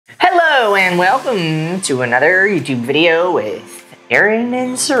Hello and welcome to another YouTube video with Aaron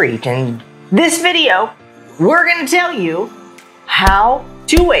and Sarit. And this video, we're going to tell you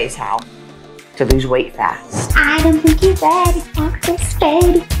two ways to lose weight fast. I don't think you're ready for this,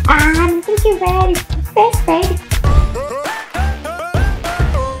 baby. I don't think you're ready for this, baby.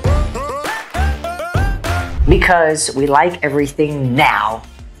 Because we like everything now.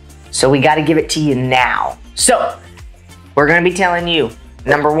 So we got to give it to you now. So we're going to be telling you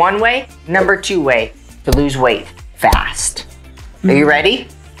number 1 way, number 2 way to lose weight fast. Are you ready?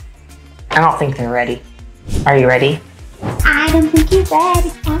 I don't think they're ready. Are you ready? I don't think you're ready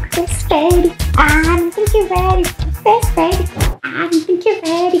for this, baby. I don't think you're ready for this, baby. I don't think you're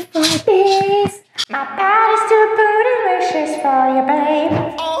ready for this. My body's too bootylicious for you, babe.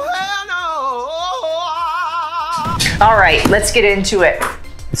 Oh, hell no! All right, let's get into it.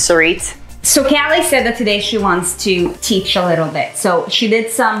 Sarit. So Callie said that today she wants to teach a little bit. So she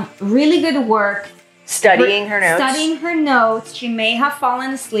did some really good work. Studying her notes. She may have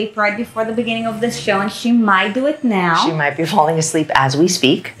fallen asleep right before the beginning of this show, and she might do it now. She might be falling asleep as we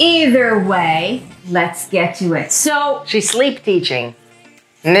speak. Either way, let's get to it. So She's sleep teaching.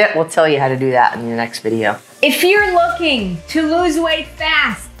 We'll tell you how to do that in the next video. if you're looking to lose weight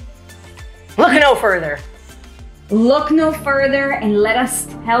fast, Look no further. look no further and let us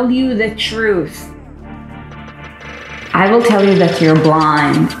tell you the truth. I will tell you that you're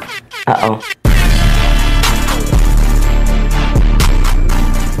blind. Uh-oh.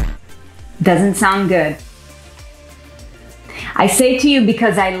 Doesn't sound good. I say to you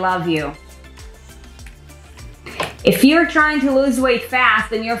because I love you. If you're trying to lose weight fast,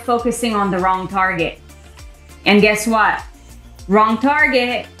 then you're focusing on the wrong target. And guess what? Wrong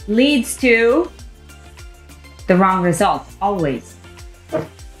target leads to the wrong result, always.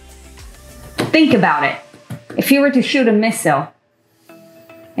 Think about it. If you were to shoot a missile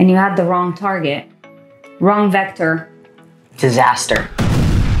and you had the wrong target, wrong vector, Disaster.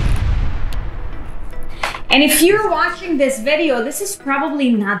 and if you're watching this video, this is probably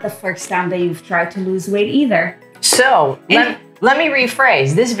not the first time that you've tried to lose weight either. So, let me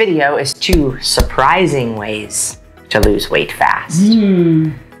rephrase. This video is 2 surprising ways to lose weight fast.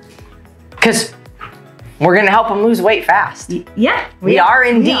 Because we're going to help them lose weight fast. Yeah. We are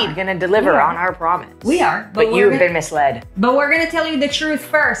indeed going to deliver on our promise. We are. But you've been misled. But we're going to tell you the truth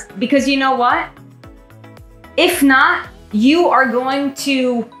first. Because you know what? If not, you are going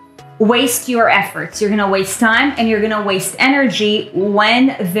to waste your efforts. You're going to waste time and you're going to waste energy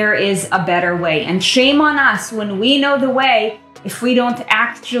when there is a better way. And shame on us when we know the way if we don't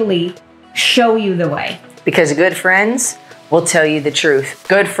actually show you the way. Because good friends will tell you the truth.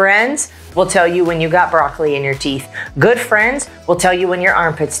 Good friends will tell you when you got broccoli in your teeth. Good friends will tell you when your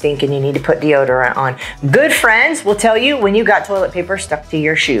armpits stink and you need to put deodorant on. Good friends will tell you when you got toilet paper stuck to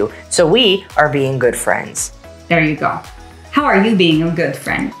your shoe. So we are being good friends. There you go. How are you being a good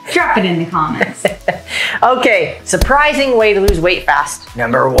friend? Drop it in the comments. Okay, surprising way to lose weight fast.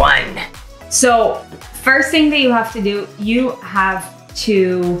 Number 1. So first thing that you have to do, you have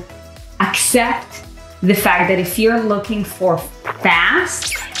to accept the fact that if you're looking for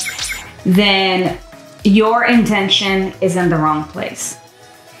fast, then your intention is in the wrong place.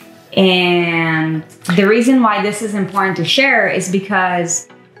 And the reason why this is important to share is because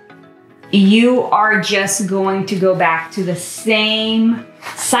you are just going to go back to the same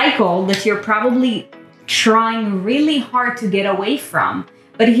cycle that you're probably trying really hard to get away from.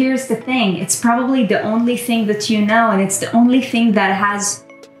 But here's the thing, it's probably the only thing that you know, and it's the only thing that has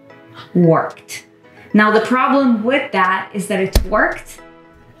worked. Now, the problem with that is that it worked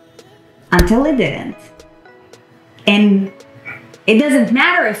until it didn't. And it doesn't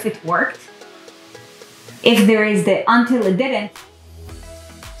matter if it worked. If there is the until it didn't,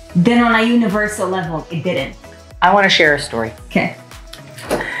 then on a universal level, it didn't. I want to share a story. Okay.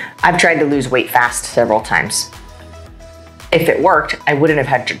 I've tried to lose weight fast several times. If it worked, I wouldn't have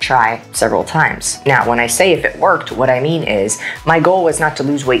had to try several times. Now, when I say if it worked, what I mean is my goal was not to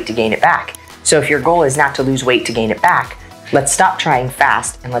lose weight to gain it back. So if your goal is not to lose weight to gain it back, let's stop trying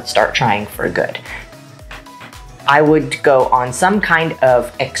fast and let's start trying for good. I would go on some kind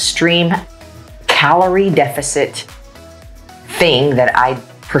of extreme calorie deficit thing that I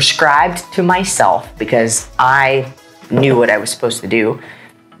prescribed to myself because I knew what I was supposed to do,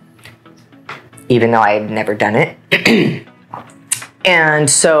 even though I had never done it. And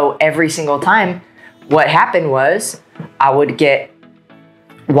so every single time, what happened was I would get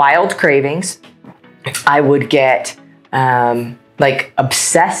wild cravings. I would get like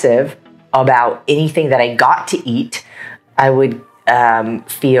obsessive about anything that I got to eat. I would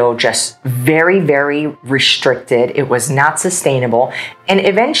feel just very, very restricted. It was not sustainable. And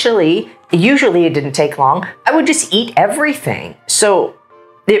eventually, usually it didn't take long, I would just eat everything. So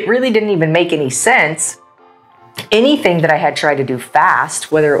it really didn't even make any sense. Anything that I had tried to do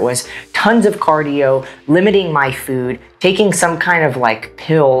fast, whether it was tons of cardio, limiting my food, taking some kind of like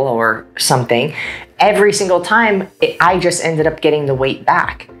pill or something, every single time I just ended up getting the weight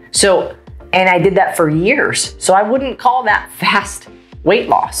back. So, and I did that for years. So I wouldn't call that fast weight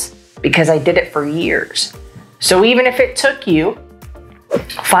loss because I did it for years. So even if it took you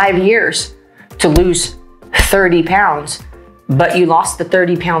 5 years to lose 30 pounds, but you lost the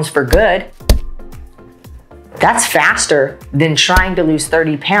 30 pounds for good, that's faster than trying to lose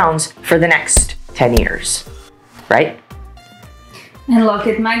 30 pounds for the next 10 years, right? And look,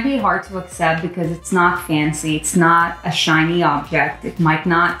 it might be hard to accept because it's not fancy. It's not a shiny object. It might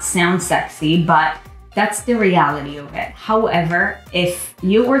not sound sexy, but that's the reality of it. However, if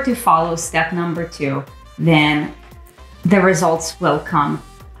you were to follow step number 2, then the results will come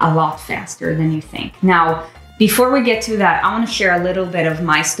a lot faster than you think. Now, before we get to that, I want to share a little bit of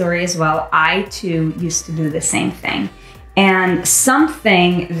my story as well. I too used to do the same thing. And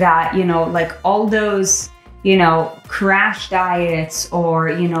something that, you know, like all those, you know, crash diets or,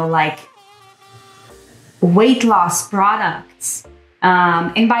 you know, like weight loss products.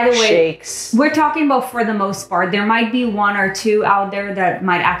 And by the way, shakes. We're talking about for the most part. There might be 1 or 2 out there that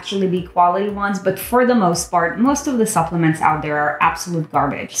might actually be quality ones, but for the most part, most of the supplements out there are absolute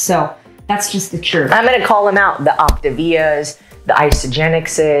garbage. So that's just the truth. I'm going to call them out. The Optavias, the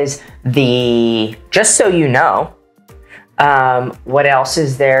Isagenixes, just so you know, what else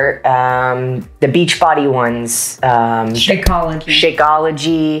is there? The Beachbody ones. Shakeology.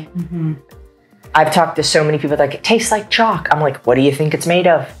 Mm-hmm. I've talked to so many people like, it tastes like chalk. I'm like, what do you think it's made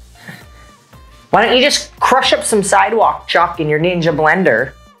of? Why don't you just crush up some sidewalk chalk in your Ninja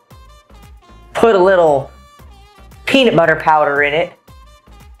blender, put a little peanut butter powder in it,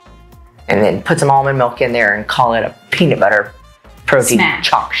 and then put some almond milk in there and call it a peanut butter protein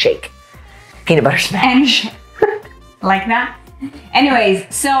chalk shake. Peanut butter smash. Like that? Anyways,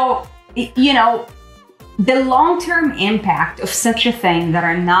 so, you know, the long-term impact of such a thing that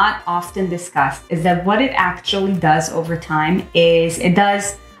are not often discussed is that what it actually does over time is it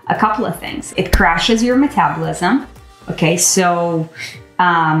does a couple of things. It crashes your metabolism. Okay, so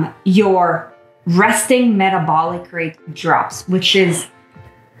your resting metabolic rate drops, which is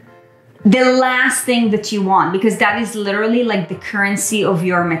the last thing that you want, because that is literally like the currency of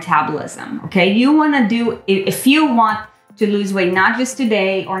your metabolism. Okay, you want to do, if you want to lose weight, not just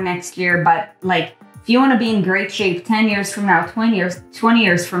today or next year, but like if you want to be in great shape 10 years from now, 20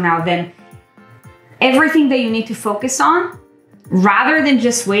 years from now, then everything that you need to focus on rather than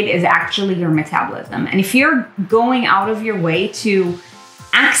just weight is actually your metabolism. And if you're going out of your way to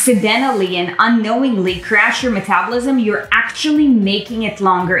accidentally and unknowingly crash your metabolism, you're actually making it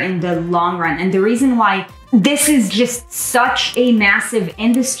longer in the long run. And the reason why this is just such a massive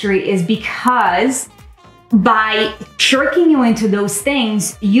industry is because by tricking you into those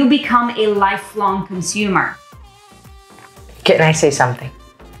things, you become a lifelong consumer. Can I say something?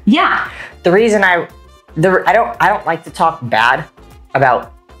 Yeah. The reason I don't like to talk bad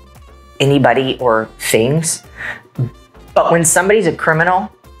about anybody or things, but when somebody's a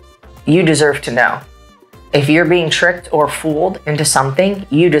criminal, you deserve to know. If you're being tricked or fooled into something,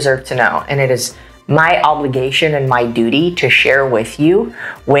 you deserve to know. And it is my obligation and my duty to share with you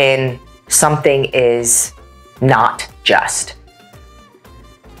when something is not just.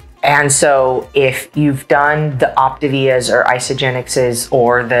 And so if you've done the Optavias or Isagenixes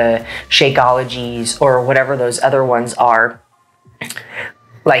or the Shakeologies or whatever those other ones are,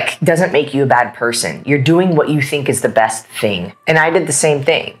 like, doesn't make you a bad person. You're doing what you think is the best thing. And I did the same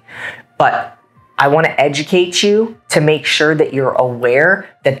thing. But I want to educate you to make sure that you're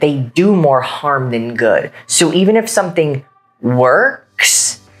aware that they do more harm than good. So even if something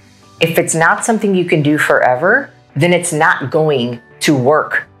works, if it's not something you can do forever, then it's not going to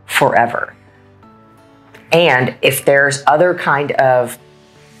work forever. And if there's other kind of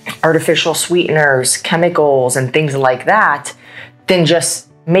artificial sweeteners, chemicals, and things like that, then just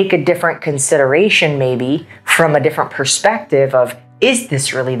make a different consideration, maybe from a different perspective of, is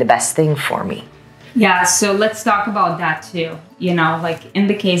this really the best thing for me? Yeah, so let's talk about that too. You know, like in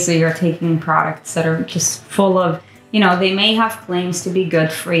the case that you're taking products that are just full of, you know, they may have claims to be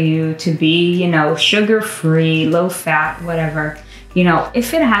good for you, to be, you know, sugar-free, low-fat, whatever. You know,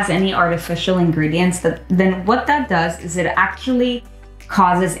 if it has any artificial ingredients, then what that does is it actually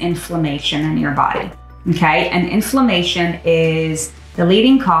causes inflammation in your body, okay? And inflammation is the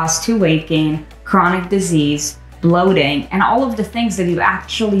leading cause to weight gain, chronic disease, bloating, and all of the things that you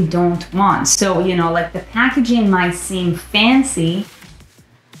actually don't want. So, you know, like the packaging might seem fancy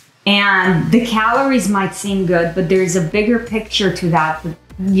and the calories might seem good, but there's a bigger picture to that,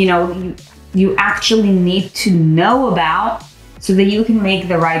 you know, you actually need to know about so that you can make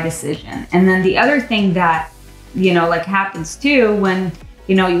the right decision. And then the other thing that, you know, like happens too when,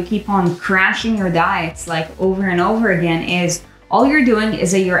 you know, you keep on crashing your diets like over and over again is all you're doing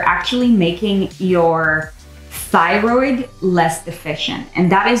is that you're actually making your thyroid less efficient.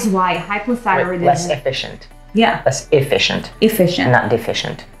 And that is why hypothyroidism... Less efficient. Yeah. Less efficient. Efficient. Not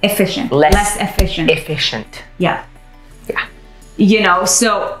deficient. Efficient. Less efficient. Efficient. Yeah. Yeah. You know,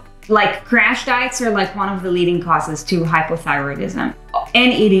 so like crash diets are like one of the leading causes to hypothyroidism,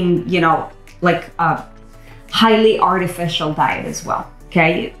 and eating, you know, like a highly artificial diet as well.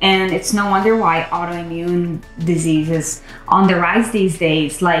 Okay. And it's no wonder why autoimmune disease is on the rise these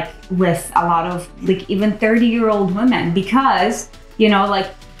days, like with a lot of like even 30-year-old women, because, you know, like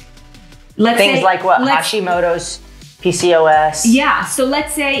let's Things say, like what? Hashimoto's, PCOS. Yeah. So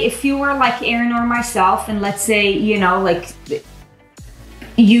let's say if you were like Erin or myself, and let's say, you know, like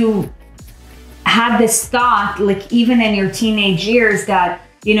you had this thought, like even in your teenage years that,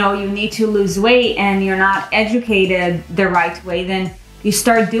 you know, you need to lose weight and you're not educated the right way, then you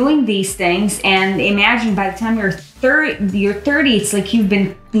start doing these things, and imagine by the time you're 30, it's like you've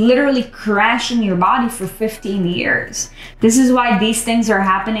been literally crashing your body for 15 years. This is why these things are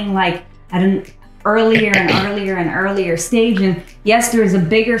happening like at an earlier and earlier and earlier stage. And yes, there is a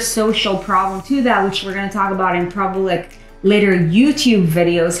bigger social problem to that, which we're going to talk about in probably like later YouTube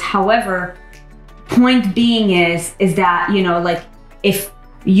videos. However, point being is that, you know, like if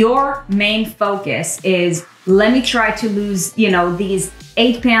your main focus is, let me try to lose, you know, these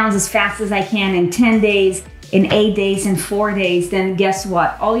 8 pounds as fast as I can in 10 days, in 8 days, in 4 days, then guess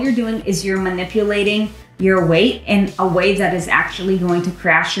what? All you're doing is you're manipulating your weight in a way that is actually going to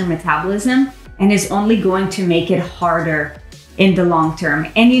crash your metabolism and is only going to make it harder in the long term.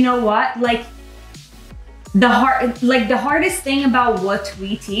 And you know what? Like the hardest thing about what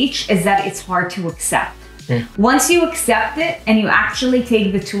we teach is that it's hard to accept. Once you accept it and you actually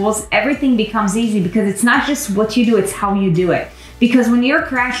take the tools, everything becomes easy, because it's not just what you do, it's how you do it. Because when you're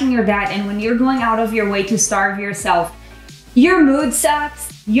crashing your diet and when you're going out of your way to starve yourself, your mood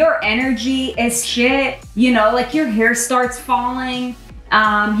sucks, your energy is shit, you know, like your hair starts falling,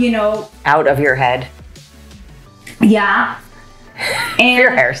 you know. Out of your head. Yeah. And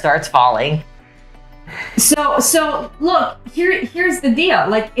your hair starts falling. So look, here's the deal.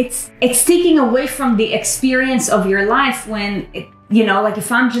 Like it's taking away from the experience of your life when, you know, like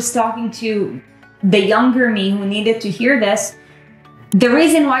if I'm just talking to the younger me who needed to hear this, the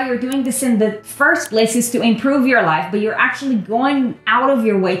reason why you're doing this in the first place is to improve your life, but you're actually going out of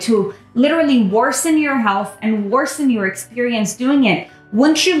your way to literally worsen your health and worsen your experience doing it.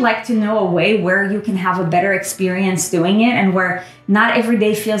 Wouldn't you like to know a way where you can have a better experience doing it, and where not every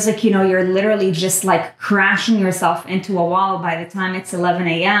day feels like, you know, you're literally just like crashing yourself into a wall by the time it's 11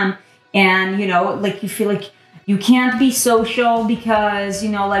 a.m. and, you know, like you feel like you can't be social because, you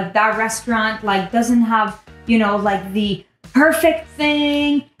know, like that restaurant like doesn't have, you know, like the perfect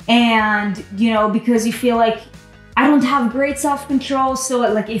thing, and, you know, because you feel like I don't have great self-control, so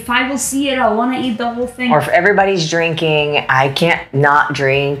like if I will see it, I want to eat the whole thing. Or if everybody's drinking, I can't not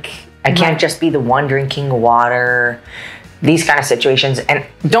drink. I can't just be the one drinking water. These kind of situations. And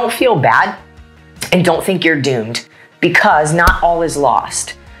don't feel bad and don't think you're doomed, because not all is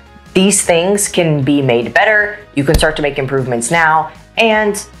lost. These things can be made better. You can start to make improvements now,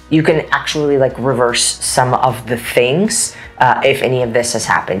 and you can actually like reverse some of the things if any of this has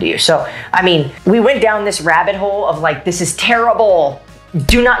happened to you. So, I mean, we went down this rabbit hole of like, this is terrible.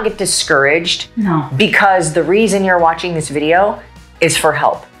 Do not get discouraged. No. Because the reason you're watching this video is for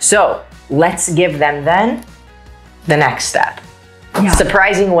help. So let's give them then the next step. Yeah.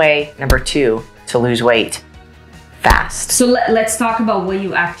 Surprising way, number 2, to lose weight fast. So let's talk about what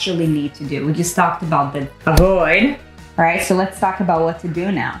you actually need to do. We just talked about the avoid. All right, so let's talk about what to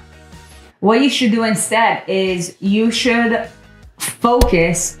do now. What you should do instead is you should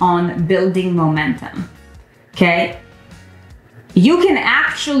focus on building momentum, okay? You can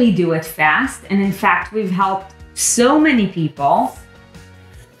actually do it fast. And in fact, we've helped so many people,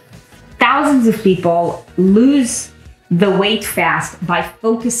 thousands of people, lose the weight fast by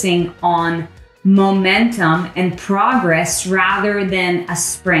focusing on momentum and progress rather than a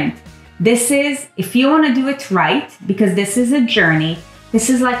sprint. This is, if you want to do it right, because this is a journey, this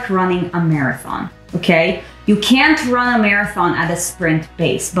is like running a marathon, okay? You can't run a marathon at a sprint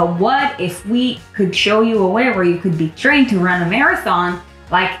pace, but what if we could show you a way where you could be trained to run a marathon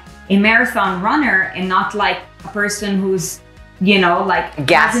like a marathon runner and not like a person who's, you know, like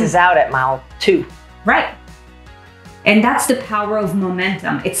Gasses out at mile 2. Right. And that's the power of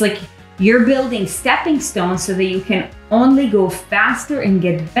momentum. It's like you're building stepping stones so that you can only go faster and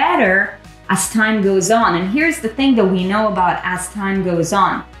get better as time goes on. And here's the thing that we know about as time goes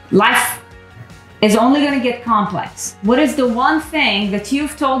on. Life is only going to get complex. What is the one thing that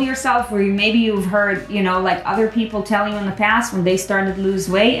you've told yourself, or maybe you've heard, you know, like other people tell you in the past when they started to lose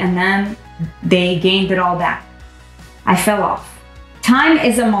weight and then they gained it all back? I fell off. Time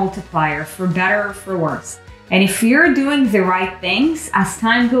is a multiplier, for better or for worse. And if you're doing the right things, as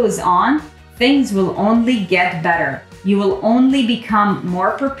time goes on, things will only get better. You will only become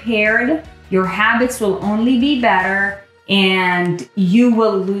more prepared, your habits will only be better, and you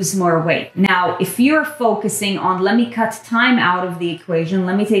will lose more weight. Now, if you're focusing on, let me cut time out of the equation,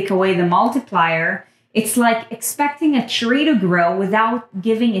 let me take away the multiplier, it's like expecting a tree to grow without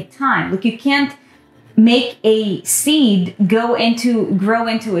giving it time. Like, you can't make a seed grow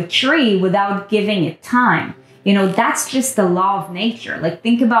into a tree without giving it time. You know, that's just the law of nature. Like,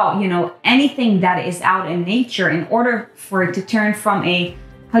 think about, you know, anything that is out in nature, in order for it to turn from a,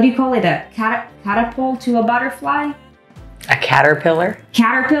 how do you call it, a catapult to a butterfly? A caterpillar?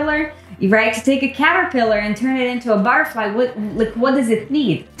 Caterpillar, right? To take a caterpillar and turn it into a butterfly, what does it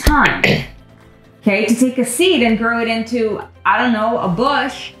need? Time. Okay, to take a seed and grow it into, I don't know, a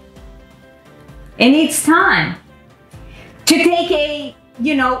bush, it needs time. To take a,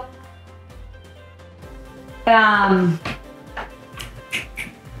 you know,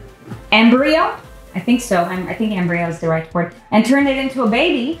 embryo, I think so, I think embryo is the right word, and turn it into a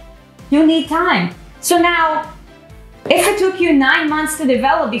baby, you need time. So now, if it took you 9 months to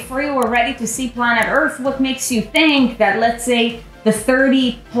develop before you were ready to see planet Earth, what makes you think that, let's say, the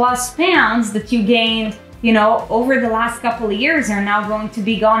 30 plus pounds that you gained, you know, over the last couple of years are now going to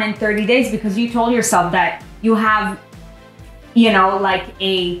be gone in 30 days because you told yourself that you have, you know, like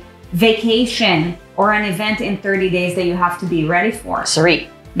a vacation or an event in 30 days that you have to be ready for? Sarit,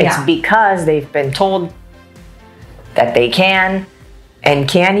 it's because they've been told that they can. And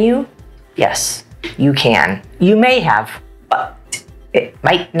can you? Yes, you can. You may have, but it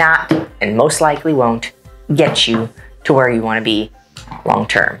might not, and most likely won't, get you to where you want to be long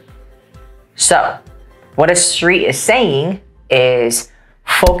term. So, what Sarit is saying is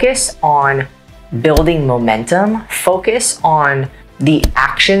focus on building momentum, focus on the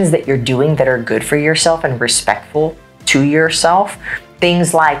actions that you're doing that are good for yourself and respectful to yourself.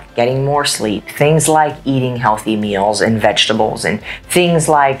 Things like getting more sleep, things like eating healthy meals and vegetables, and things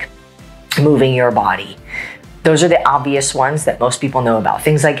like moving your body. Those are the obvious ones that most people know about.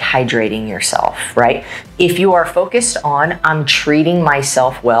 Things like hydrating yourself, right? If you are focused on, I'm treating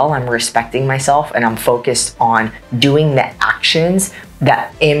myself well, I'm respecting myself, and I'm focused on doing the actions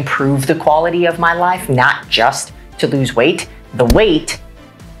that improve the quality of my life, not just to lose weight, the weight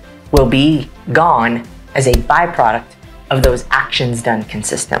will be gone as a byproduct of those actions done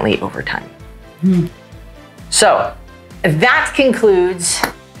consistently over time. So that concludes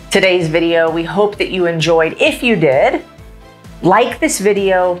today's video. We hope that you enjoyed. If you did, like this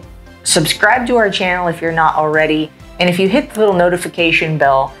video, subscribe to our channel if you're not already, and if you hit the little notification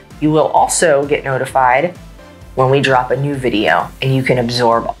bell, you will also get notified when we drop a new video and you can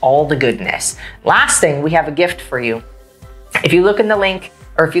absorb all the goodness. Last thing, we have a gift for you. If you look in the link,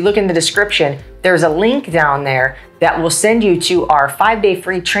 or if you look in the description, there's a link down there that will send you to our 5-day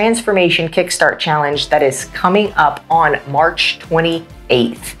free transformation kickstart challenge that is coming up on March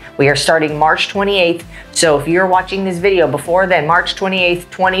 28th. We are starting March 28th. So if you're watching this video before then, March 28th,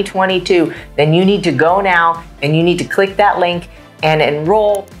 2022, then you need to go now and you need to click that link and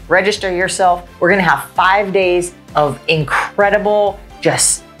enroll, register yourself. We're gonna have 5 days of incredible,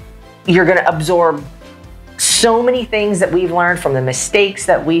 you're gonna absorb so many things that we've learned from the mistakes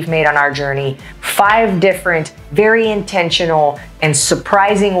that we've made on our journey. 5 different, very intentional and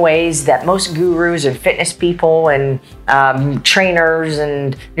surprising ways that most gurus and fitness people and trainers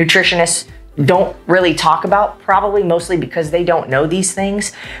and nutritionists don't really talk about, probably mostly because they don't know these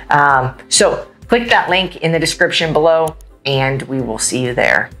things. So click that link in the description below and we will see you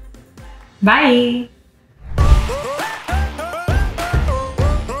there. Bye.